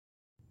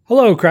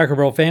Hello, Cracker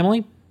Barrel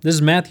family. This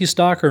is Matthew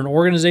Stocker in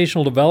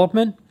Organizational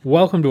Development.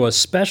 Welcome to a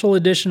special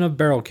edition of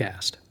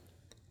Barrelcast.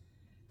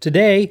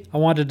 Today, I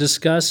want to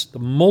discuss the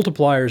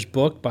Multipliers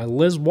book by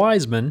Liz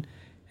Wiseman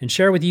and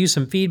share with you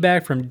some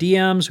feedback from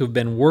DMs who have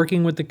been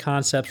working with the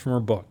concepts from her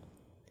book.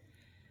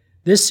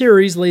 This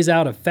series lays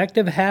out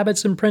effective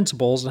habits and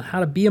principles on how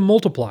to be a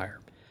multiplier,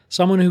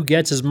 someone who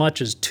gets as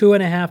much as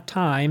 2.5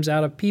 times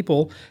out of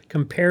people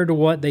compared to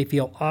what they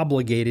feel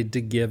obligated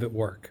to give at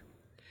work.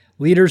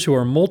 Leaders who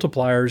are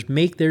multipliers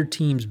make their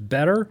teams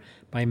better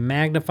by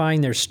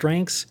magnifying their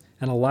strengths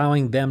and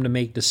allowing them to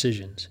make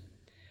decisions.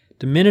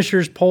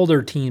 Diminishers pull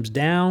their teams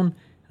down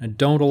and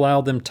don't allow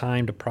them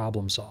time to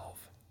problem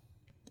solve.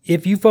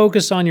 If you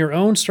focus on your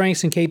own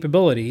strengths and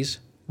capabilities,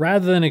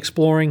 rather than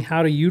exploring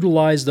how to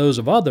utilize those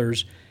of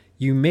others,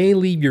 you may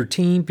leave your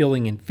team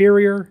feeling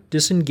inferior,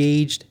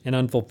 disengaged, and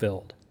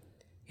unfulfilled.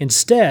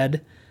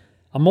 Instead,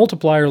 a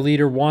multiplier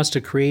leader wants to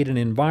create an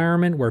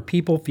environment where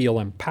people feel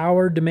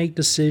empowered to make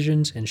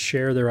decisions and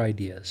share their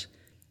ideas.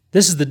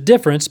 This is the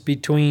difference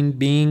between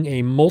being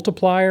a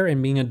multiplier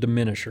and being a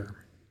diminisher.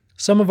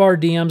 Some of our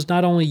DMs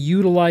not only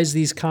utilize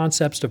these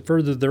concepts to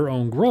further their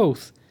own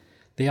growth,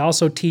 they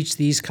also teach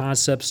these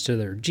concepts to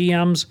their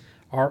GMs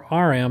or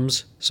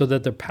RMs so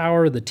that the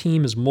power of the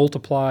team is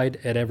multiplied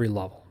at every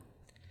level.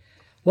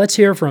 Let's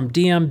hear from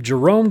DM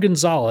Jerome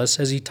Gonzalez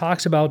as he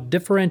talks about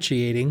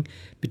differentiating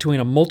between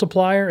a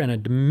multiplier and a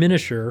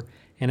diminisher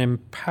and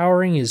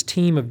empowering his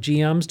team of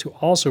GMs to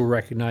also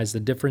recognize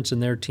the difference in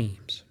their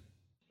teams.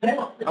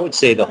 I would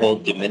say the whole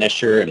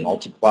diminisher and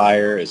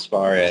multiplier as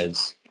far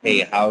as,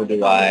 hey, how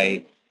do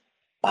I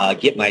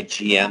get my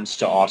GMs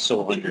to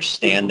also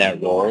understand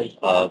that role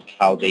of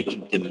how they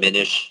can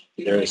diminish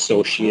their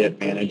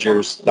associate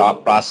managers'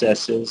 thought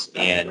processes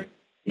and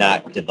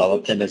not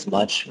develop them as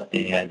much,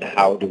 and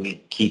how do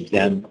we keep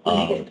them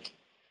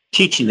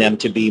teaching them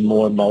to be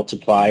more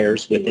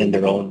multipliers within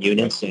their own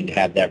units and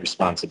have that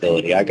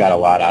responsibility. I got a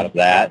lot out of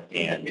that,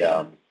 and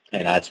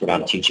that's what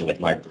I'm teaching with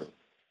my group.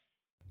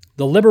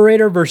 The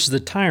liberator versus the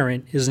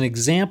tyrant is an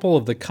example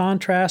of the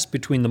contrast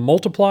between the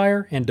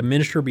multiplier and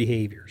diminisher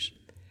behaviors.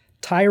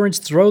 Tyrants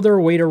throw their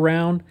weight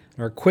around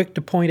and are quick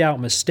to point out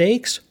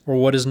mistakes or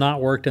what has not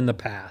worked in the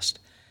past.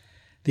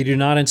 They do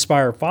not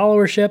inspire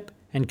followership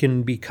and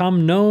can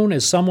become known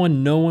as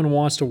someone no one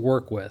wants to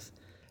work with.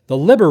 The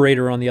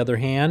liberator, on the other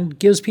hand,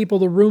 gives people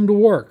the room to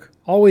work,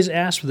 always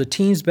asks for the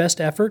team's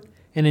best effort,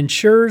 and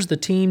ensures the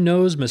team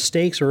knows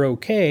mistakes are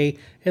okay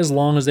as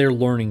long as they're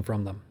learning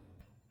from them.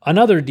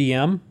 Another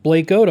DM,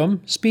 Blake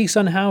Odom, speaks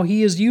on how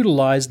he has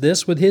utilized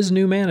this with his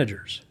new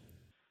managers.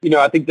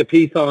 I think the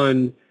piece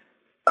on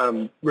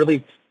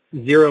really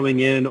zeroing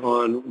in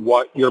on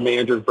what your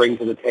managers bring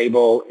to the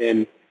table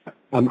and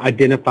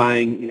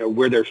identifying,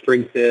 where their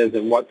strength is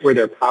and where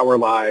their power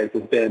lies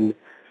has been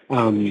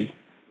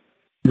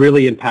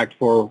really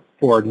impactful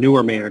for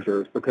newer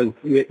managers, because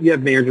you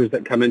have managers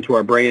that come into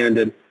our brand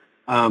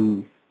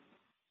and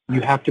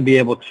you have to be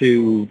able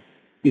to,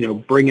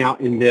 bring out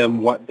in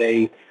them what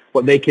they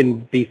can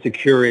be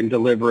secure in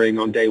delivering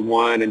on day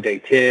 1 and day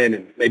 10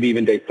 and maybe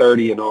even day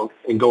 30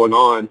 and going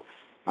on,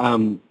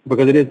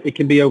 because it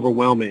can be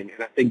overwhelming.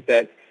 And I think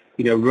that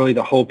really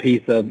the whole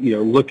piece of,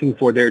 looking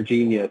for their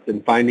genius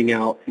and finding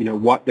out,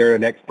 what they're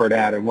an expert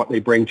at and what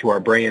they bring to our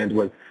brand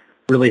was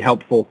really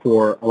helpful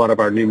for a lot of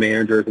our new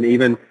managers, and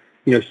even,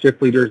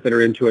 shift leaders that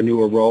are into a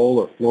newer role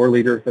or floor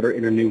leaders that are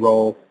in a new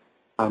role.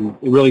 It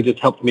really just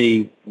helped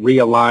me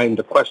realign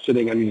the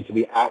questioning I needed to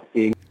be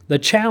asking. The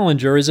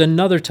challenger is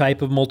another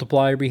type of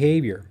multiplier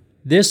behavior.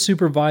 This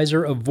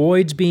supervisor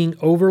avoids being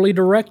overly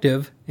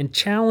directive and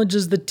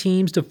challenges the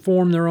teams to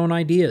form their own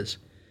ideas.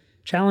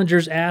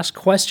 Challengers ask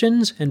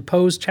questions and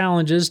pose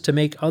challenges to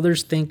make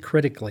others think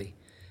critically.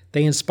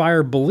 They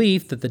inspire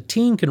belief that the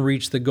team can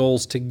reach the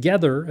goals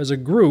together as a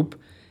group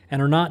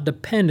and are not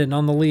dependent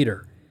on the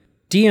leader.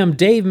 DM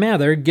Dave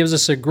Mather gives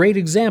us a great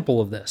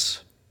example of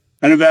this.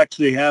 And I've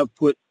actually have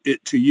put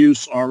it to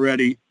use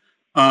already.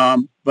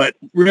 But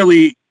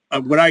really,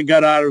 what I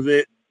got out of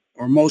it,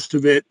 or most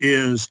of it,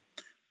 is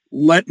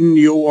letting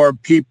your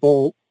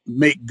people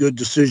make good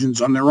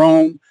decisions on their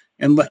own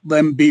and let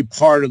them be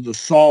part of the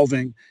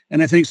solving.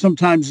 And I think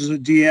sometimes as a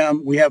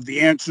DM, we have the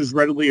answers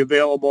readily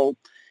available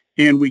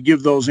and we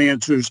give those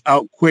answers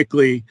out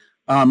quickly.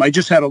 I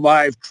just had a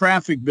live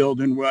traffic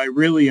building where I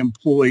really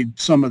employed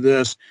some of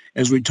this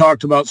as we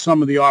talked about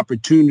some of the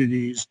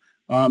opportunities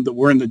that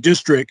were in the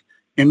district,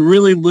 and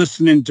really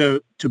listening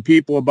to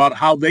people about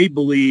how they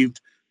believed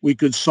we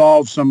could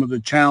solve some of the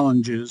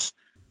challenges.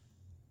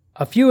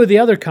 A few of the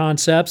other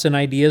concepts and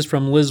ideas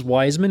from Liz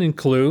Wiseman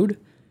include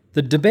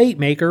the debate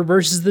maker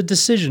versus the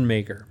decision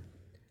maker.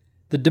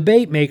 The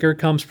debate maker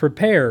comes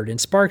prepared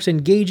and sparks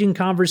engaging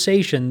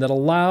conversation that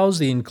allows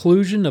the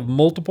inclusion of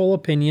multiple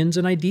opinions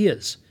and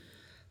ideas.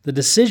 The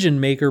decision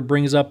maker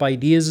brings up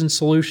ideas and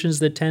solutions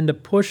that tend to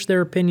push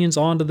their opinions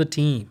onto the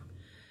team.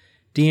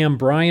 DM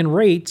Brian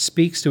Raitt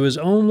speaks to his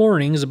own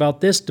learnings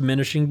about this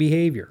diminishing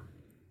behavior.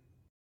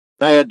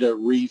 I had to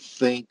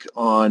rethink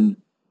on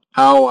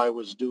how I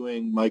was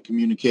doing my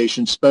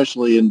communication,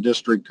 especially in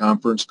district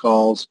conference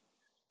calls,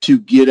 to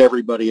get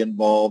everybody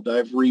involved.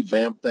 I've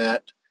revamped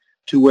that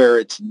to where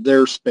it's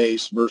their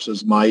space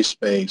versus my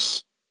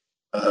space,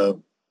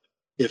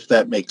 if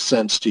that makes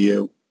sense to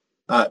you.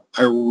 I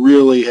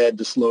really had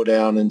to slow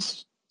down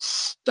and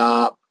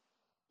stop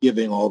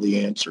giving all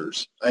the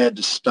answers. I had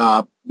to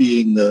stop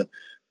being the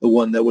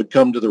one that would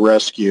come to the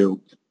rescue,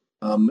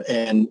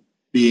 and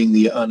being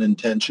the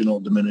unintentional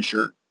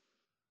diminisher.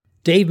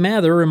 Dave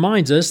Mather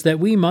reminds us that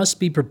we must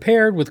be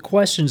prepared with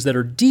questions that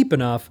are deep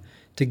enough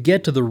to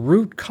get to the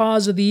root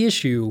cause of the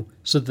issue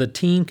so that the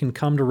team can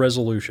come to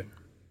resolution.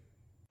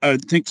 I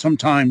think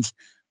sometimes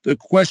the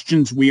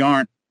questions we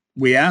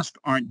ask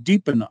aren't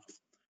deep enough.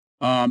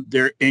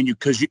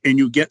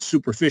 You get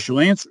superficial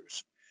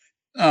answers.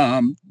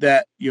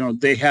 That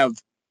they have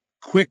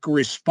quick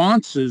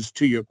responses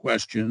to your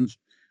questions,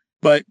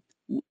 but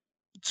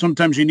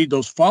sometimes you need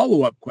those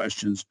follow-up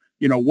questions.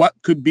 What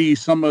could be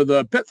some of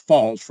the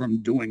pitfalls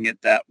from doing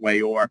it that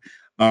way, or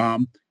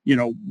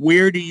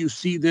where do you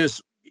see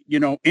this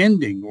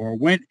ending, or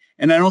when?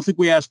 And I don't think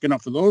we ask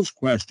enough of those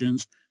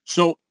questions.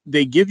 So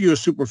they give you a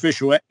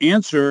superficial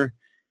answer.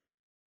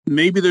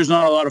 Maybe there's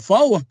not a lot of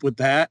follow-up with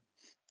that,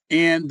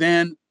 and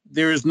then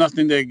there is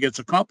nothing that gets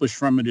accomplished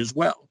from it as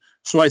well.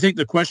 So I think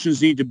the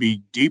questions need to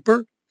be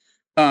deeper,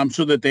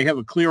 so that they have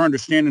a clear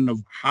understanding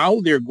of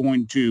how they're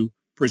going to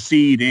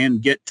proceed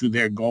and get to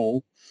their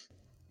goal.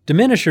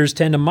 Diminishers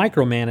tend to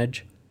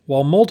micromanage,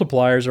 while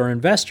multipliers are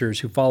investors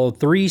who follow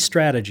 3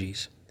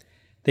 strategies.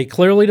 They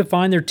clearly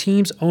define their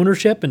team's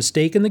ownership and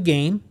stake in the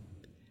game.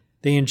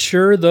 They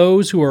ensure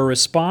those who are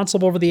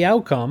responsible for the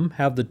outcome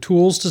have the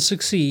tools to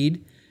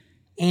succeed,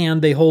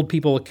 and they hold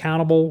people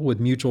accountable with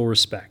mutual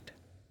respect.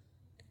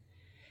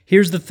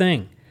 Here's the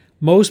thing.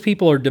 Most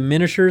people are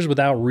diminishers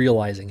without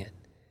realizing it.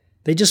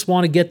 They just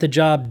want to get the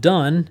job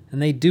done,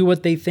 and they do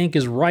what they think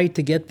is right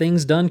to get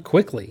things done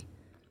quickly.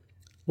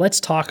 Let's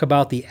talk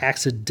about the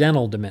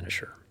accidental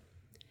diminisher.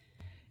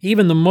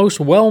 Even the most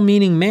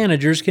well-meaning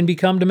managers can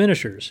become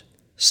diminishers.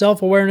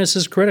 Self-awareness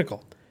is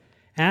critical.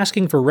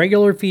 Asking for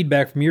regular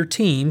feedback from your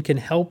team can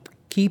help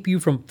keep you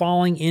from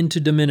falling into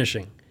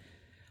diminishing.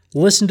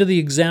 Listen to the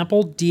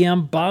example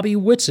DM Bobby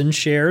Whitson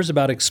shares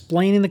about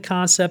explaining the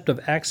concept of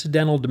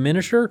accidental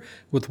diminisher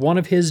with one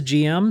of his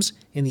GMs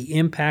and the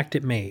impact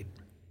it made.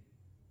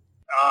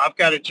 I've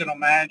got a general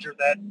manager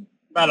that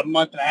about a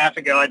month and a half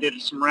ago, I did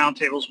some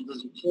roundtables with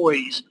his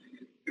employees.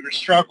 We were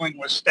struggling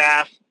with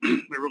staff.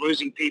 We were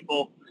losing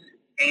people.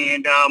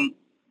 And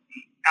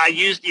I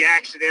used the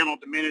accidental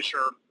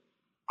diminisher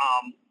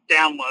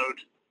download,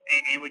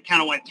 and we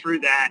kind of went through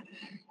that.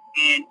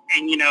 And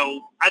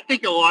I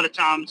think a lot of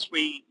times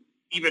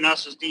even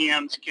us as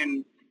DMs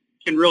can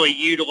really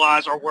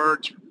utilize our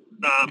words,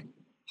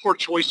 poor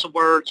choice of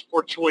words,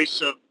 poor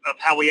choice of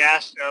how we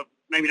ask,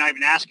 maybe not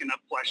even ask enough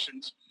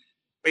questions,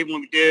 even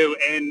when we do.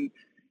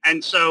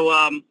 And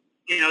so,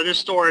 this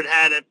store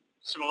had a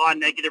lot of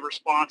negative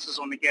responses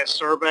on the guest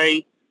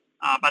survey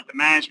about the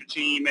management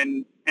team.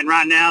 And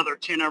right now they're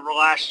 10 over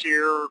last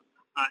year,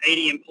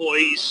 80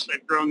 employees.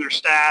 They've grown their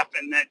staff,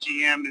 and that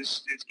GM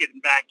is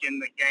getting back in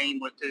the game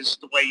with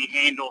the way he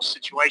handles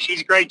situations.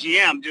 He's a great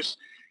GM, just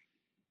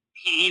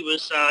he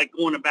was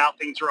going about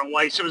things the wrong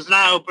way. So it was an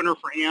eye-opener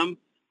for him.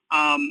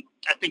 I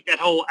think that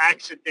whole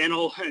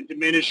accidental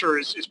diminisher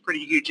is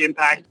pretty huge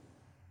impact.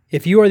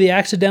 If you are the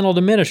accidental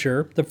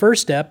diminisher, the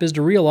first step is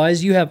to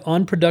realize you have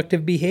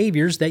unproductive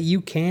behaviors that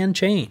you can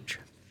change.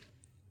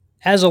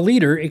 As a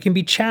leader, it can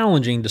be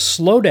challenging to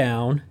slow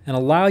down and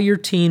allow your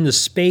team the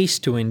space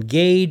to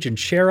engage and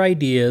share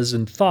ideas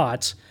and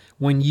thoughts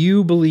when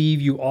you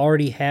believe you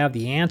already have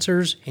the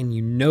answers and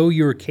you know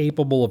you're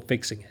capable of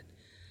fixing it.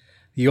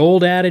 The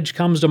old adage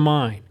comes to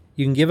mind: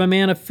 you can give a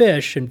man a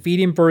fish and feed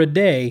him for a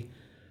day,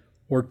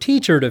 or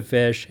teach her to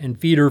fish and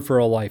feed her for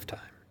a lifetime.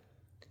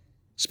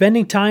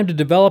 Spending time to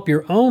develop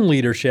your own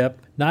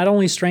leadership not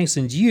only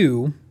strengthens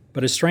you,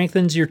 but it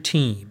strengthens your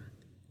team.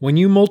 When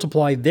you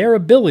multiply their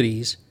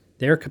abilities,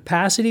 their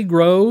capacity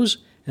grows,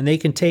 and they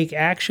can take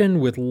action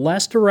with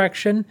less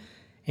direction,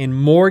 and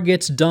more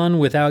gets done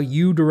without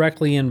you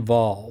directly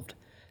involved.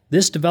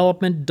 This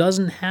development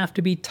doesn't have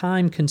to be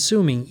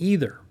time-consuming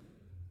either.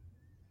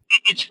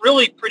 It's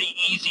really pretty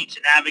easy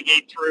to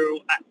navigate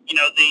through.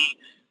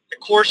 The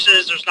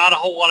courses, there's not a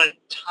whole lot of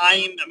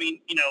time. I mean,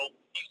 you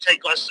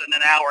take less than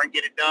an hour and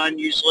get it done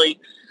usually.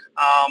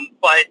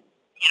 But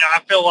I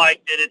feel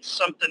like that it's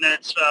something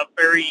that's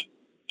very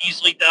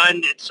easily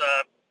done. It's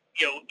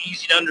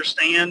easy to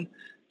understand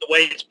the way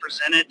it's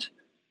presented.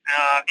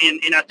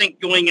 And I think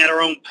going at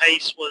our own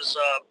pace was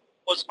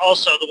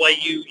also the way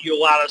you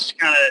allowed us to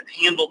kind of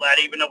handle that,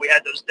 even though we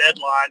had those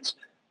deadlines.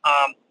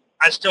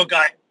 I still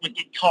get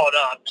caught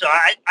up. So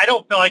I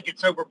don't feel like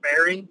it's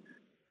overbearing.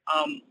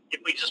 If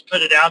we just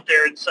put it out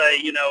there and say,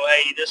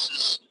 hey, this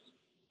is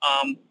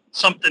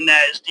something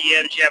that as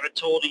DMs you have a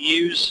tool to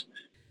use.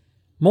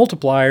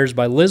 Multipliers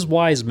by Liz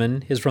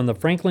Wiseman is from the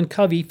Franklin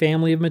Covey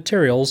family of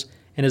materials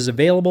and is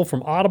available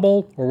from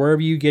Audible or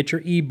wherever you get your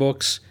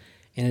ebooks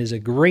and is a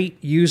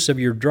great use of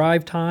your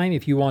drive time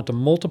if you want to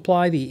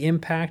multiply the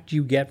impact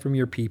you get from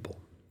your people.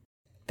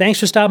 Thanks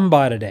for stopping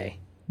by today.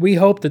 We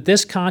hope that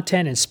this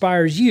content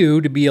inspires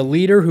you to be a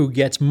leader who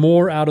gets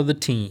more out of the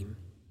team.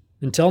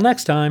 Until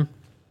next time.